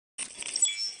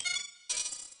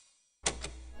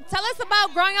tell us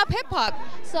about Growing Up Hip Hop.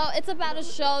 So it's about a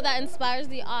show that inspires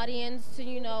the audience to,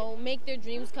 you know, make their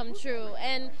dreams come true.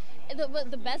 And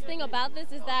the best thing about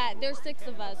this is that there's 6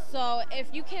 of us. So if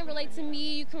you can't relate to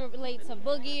me, you can relate to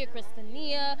Boogie or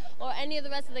Christinia or any of the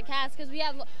rest of the cast, because we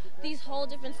have these whole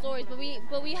different stories.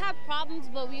 But we have problems,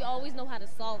 but we always know how to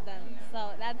solve them.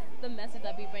 So that's the message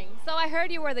that we bring. So I heard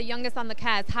you were the youngest on the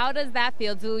cast. How does that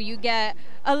feel? Do you get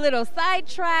a little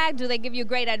sidetracked? Do they give you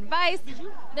great advice?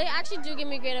 They actually do give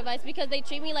me great advice because they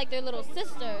treat me like their little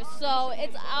sister. So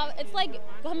it's like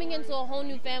coming into a whole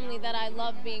new family that I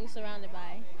love being surrounded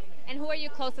by. And who are you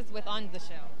closest with on the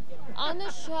show? On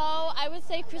the show, I would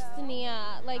say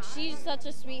Christinia. Like, she's such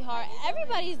a sweetheart.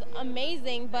 Everybody's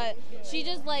amazing, but she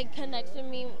just, like, connects with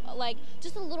me, like,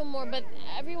 just a little more. But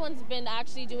everyone's been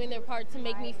actually doing their part to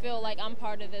make me feel like I'm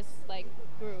part of this, like,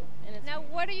 group. And now,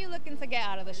 what are you looking to get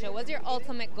out of the show? What's your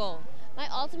ultimate goal? My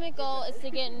ultimate goal is to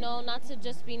get known, not to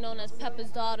just be known as Pepa's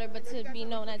daughter, but to be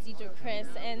known as Egypt Criss.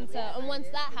 And once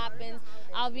that happens,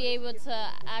 I'll be able to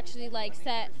actually, like,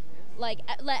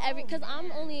 because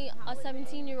I'm only a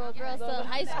 17-year-old girl still in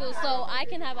high school, so I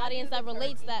can have audience that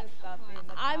relates that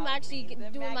I'm actually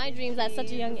doing my dreams at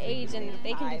such a young age, and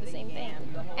they can do the same thing.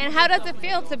 And how does it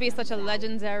feel to be such a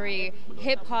legendary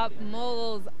hip-hop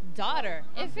mogul's daughter?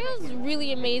 It feels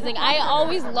really amazing. I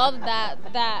always loved that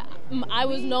I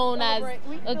was known as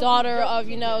a daughter of,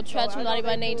 you know, Treach from Naughty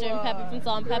by Nature and Peppa from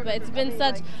Salt-N-Pepa. It's been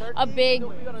such a big,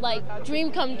 like,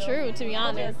 dream come true, to be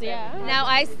honest. Yeah. Now,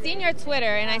 I've seen your Twitter,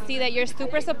 and I see that you're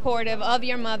super supportive of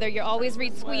your mother. You're always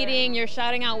retweeting. You're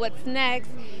shouting out what's next.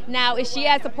 Now, is she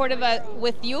as supportive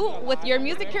with you, with your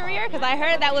music career? Because I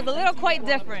heard that was a little quite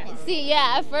different. See,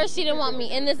 yeah, at first she didn't want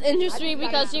me in this industry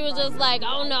because she was just like,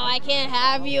 oh no, I can't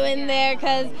have you in there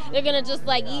because they're going to just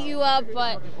like eat you up.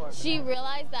 But she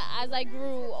realized that as I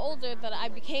grew older that I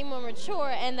became more mature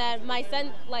and that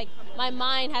my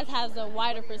mind has a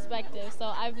wider perspective. So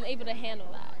I've been able to handle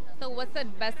that. So what's the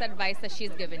best advice that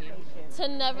she's given you? To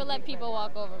never let people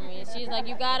walk over me. She's like,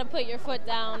 you got to put your foot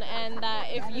down, and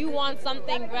if you want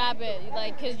something, grab it,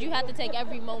 like, because you have to take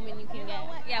every moment you can get.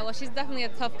 Yeah, well, she's definitely a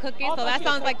tough cookie, so that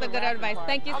sounds like the good advice.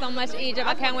 Thank you so much, Egypt.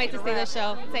 I can't wait to see the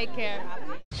show. Take care.